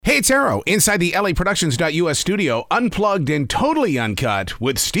it's Arrow inside the LA Productions.us studio, unplugged and totally uncut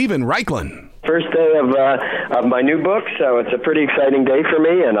with Steven Raichlen. First day of my new book, so it's a pretty exciting day for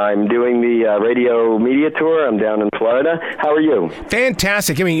me, and I'm doing the radio media tour. I'm down in Florida. How are you?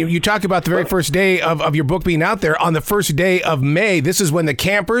 Fantastic. I mean, you talk about the very first day of your book being out there. On the first day of May, this is when the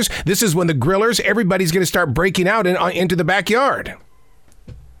campers, this is when the grillers, everybody's going to start breaking out into the backyard.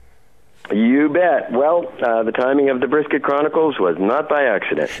 You bet. Well, the timing of the Brisket Chronicles was not by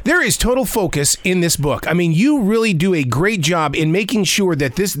accident. There is total focus in this book. I mean, you really do a great job in making sure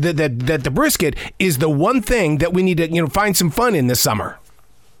that that the brisket is the one thing that we need to find some fun in this summer.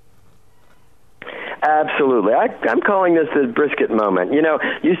 Absolutely. I'm calling this the brisket moment.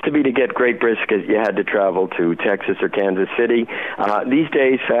 Used to be to get great brisket, you had to travel to Texas or Kansas City. These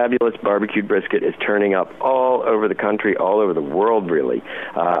days, fabulous barbecued brisket is turning up all over the country, all over the world, really.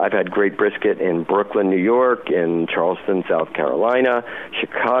 I've had great brisket in Brooklyn, New York, in Charleston, South Carolina,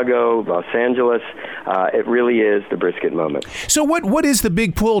 Chicago, Los Angeles. It really is the brisket moment. So what is the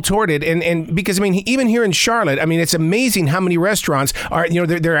big pull toward it? And because, I mean, even here in Charlotte, I mean, it's amazing how many restaurants are,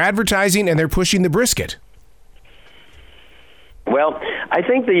 they're advertising and they're pushing the brisket. Well, I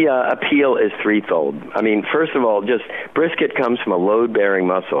think the appeal is threefold. I mean, first of all, just brisket comes from a load-bearing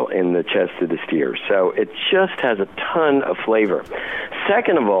muscle in the chest of the steer, so it just has a ton of flavor.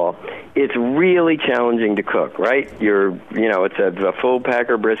 Second of all, it's really challenging to cook, right? It's a full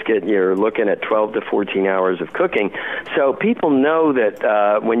packer brisket. You're looking at 12 to 14 hours of cooking. So people know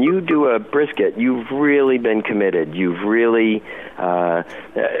that when you do a brisket, you've really been committed. You've really,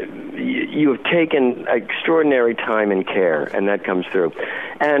 you have taken extraordinary time and care, and that comes through.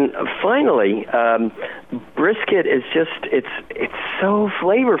 And finally, brisket is just, it's so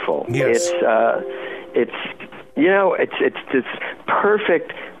flavorful. Yes. It's this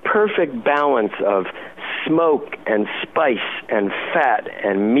perfect balance of smoke and spice and fat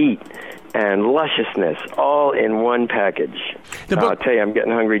and meat and lusciousness all in one package. I'll tell you, I'm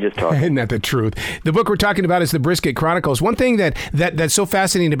getting hungry just talking. Isn't that the truth? The book we're talking about is the Brisket Chronicles. One thing that's so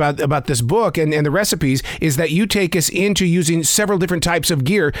fascinating about this book and the recipes is that you take us into using several different types of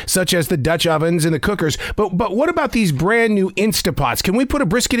gear, such as the Dutch ovens and the cookers. But what about these brand new Instapots? Can we put a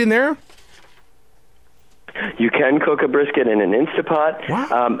brisket in there? You can cook a brisket in an Instapot. Wow.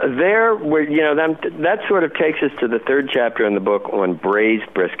 That sort of takes us to the third chapter in the book on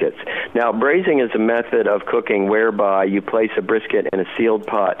braised briskets. Now, braising is a method of cooking whereby you place a brisket in a sealed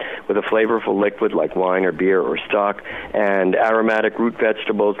pot with a flavorful liquid like wine or beer or stock and aromatic root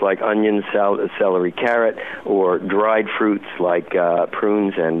vegetables like onions, celery, carrot, or dried fruits like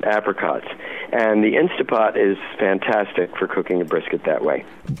prunes and apricots. And the Instapot is fantastic for cooking a brisket that way.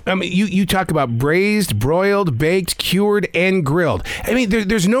 I mean, you talk about braised, broiled, baked, cured, and grilled. I mean,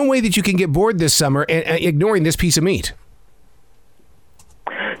 there's no way that you can get bored this summer ignoring this piece of meat.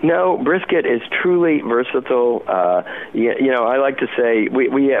 No, brisket is truly versatile. I like to say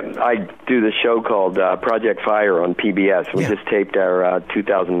I do the show called Project Fire on PBS. We just taped our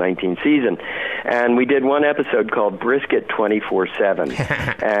 2019 season, and we did one episode called Brisket 24/7.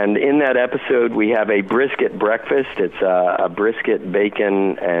 And in that episode, we have a brisket breakfast. It's a brisket,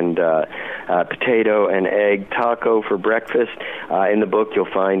 bacon, and potato and egg taco for breakfast. In the book, you'll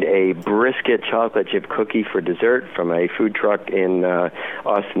find a brisket chocolate chip cookie for dessert from a food truck in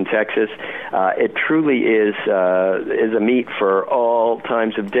Austin, Texas. It truly is a meat for all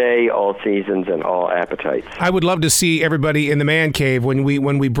times of day, all seasons, and all appetites. I would love to see everybody in the man cave when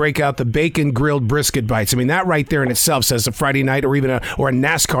we break out the bacon grilled brisket bites. I mean, that right there in itself says a Friday night or even a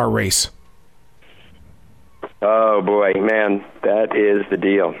NASCAR race. Oh boy, man, that is the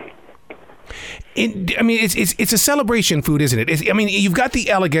deal. It's a celebration food, isn't it? You've got the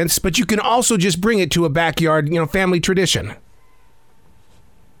elegance, but you can also just bring it to a backyard, family tradition.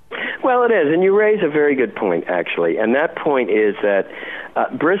 Well, it is, and you raise a very good point, actually, and that point is that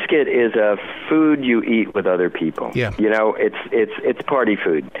brisket is a food you eat with other people. Yeah. It's party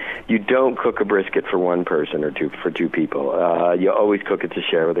food. You don't cook a brisket for one person or for two people. You always cook it to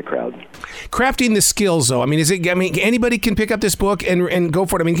share with the crowd. Crafting the skills, though. Anybody can pick up this book and go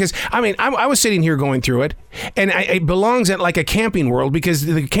for it. I was sitting here going through it, and it belongs at like a camping world because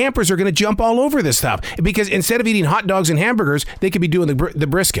the campers are going to jump all over this stuff. Because instead of eating hot dogs and hamburgers, they could be doing the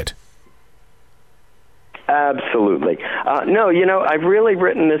brisket. Absolutely. No, I've really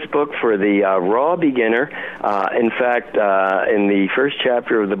written this book for the raw beginner. In fact, in the first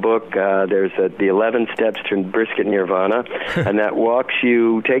chapter of the book, there's the 11 steps to brisket nirvana, and that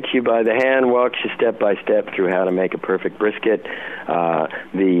takes you by the hand, walks you step by step through how to make a perfect brisket.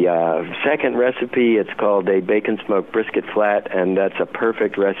 The second recipe, it's called a bacon smoked brisket flat, and that's a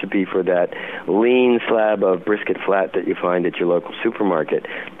perfect recipe for that lean slab of brisket flat that you find at your local supermarket.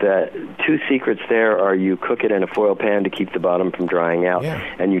 The two secrets there are you cook it in a foil pan to keep the bottom from drying out,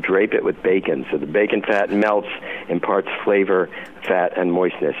 and you drape it with bacon. So the bacon fat melts, imparts flavor, fat, and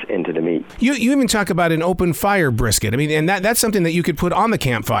moistness into the meat. You even talk about an open fire brisket. I mean, and that's something that you could put on the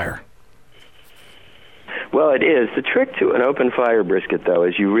campfire. Well, it is. The trick to an open fire brisket, though,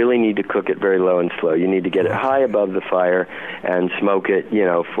 is you really need to cook it very low and slow. You need to get it high above the fire and smoke it,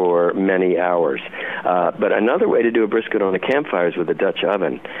 for many hours. But another way to do a brisket on a campfire is with a Dutch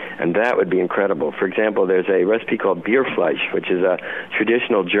oven, and that would be incredible. For example, there's a recipe called Bierfleisch, which is a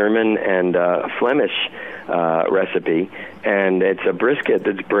traditional German and Flemish recipe, and it's a brisket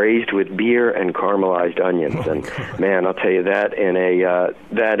that's braised with beer and caramelized onions. Man, I'll tell you that in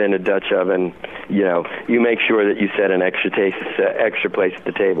a Dutch oven, you make sure that you set an extra place at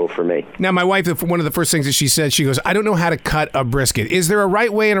the table for me. Now, my wife, one of the first things that she said, she goes, "I don't know how to cut a brisket. Is there a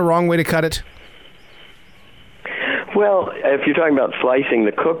right way and a wrong way to cut it?" Well, if you're talking about slicing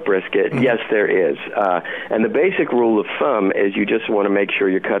the cooked brisket, yes, there is. And the basic rule of thumb is you just want to make sure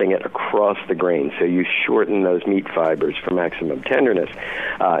you're cutting it across the grain, so you shorten those meat fibers for maximum tenderness.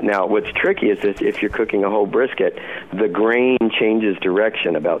 Now, what's tricky is that if you're cooking a whole brisket, the grain changes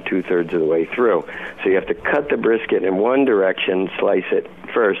direction about 2/3 of the way through. So you have to cut the brisket in one direction, slice it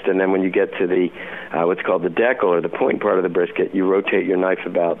first, and then when you get to the what's called the deckle, or the point part of the brisket, you rotate your knife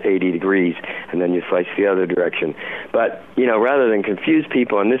about 80 degrees, and then you slice the other direction. But, rather than confuse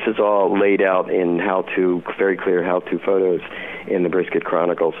people, and this is all laid out in very clear how-to photos in the Brisket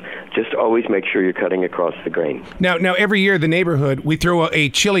Chronicles, just always make sure you're cutting across the grain. Now every year, the neighborhood, we throw a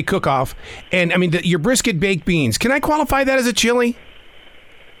chili cook-off, and, your brisket baked beans, can I qualify that as a chili?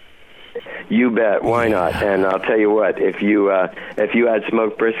 You bet. Why not? And I'll tell you what, if you add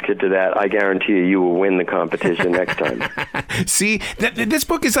smoked brisket to that, I guarantee you will win the competition next time. See, this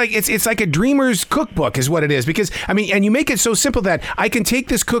book is like it's like a dreamer's cookbook is what it is, because and you make it so simple that I can take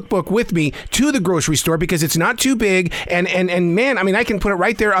this cookbook with me to the grocery store because it's not too big, and man, I can put it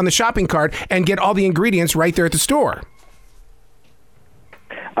right there on the shopping cart and get all the ingredients right there at the store.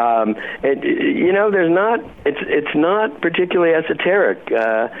 It's not particularly esoteric.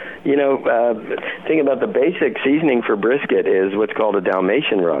 Think about the basic seasoning for brisket is what's called a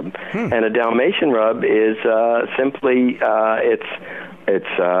Dalmatian Rub, and a Dalmatian Rub is simply it's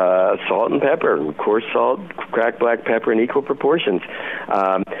salt and pepper, coarse salt, cracked black pepper in equal proportions.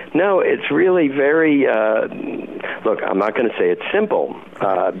 No, it's really very. Look, I'm not going to say it's simple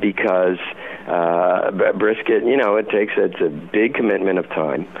because brisket, it's a big commitment of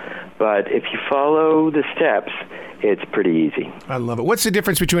time. But if you follow the steps, it's pretty easy. I love it. What's the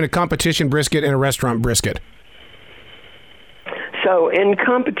difference between a competition brisket and a restaurant brisket? So in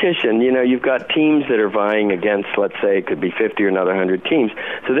competition, you've got teams that are vying against, let's say, it could be 50 or another 100 teams.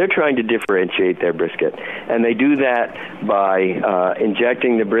 So they're trying to differentiate their brisket. And they do that by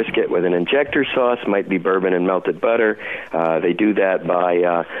injecting the brisket with an injector sauce, might be bourbon and melted butter. They do that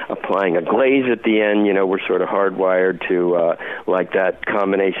by applying a glaze at the end. We're sort of hardwired to like that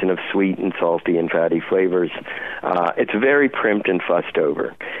combination of sweet and salty and fatty flavors. It's very primped and fussed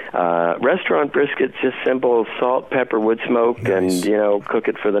over. Restaurant brisket's just simple salt, pepper, wood smoke, and cook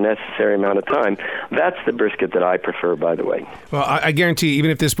it for the necessary amount of time. That's the brisket that I prefer, by the way. Well, I guarantee, even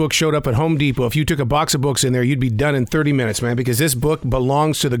if this book showed up at Home Depot, if you took a box of books in there, you'd be done in 30 minutes, man, because this book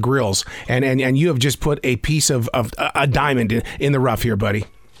belongs to the grills, and you have just put a piece of a diamond in the rough here, buddy.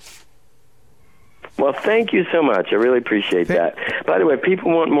 Well, thank you so much. I really appreciate that. By the way, if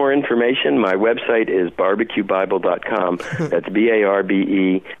people want more information, my website is barbecuebible.com. That's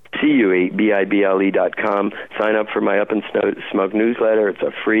BARBECUEBIBLE.com. Sign up for my Up and Smoke newsletter. It's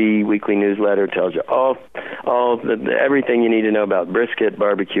a free weekly newsletter. It tells you everything you need to know about brisket,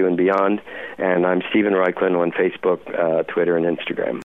 barbecue, and beyond. And I'm Steven Raichlen on Facebook, Twitter, and Instagram.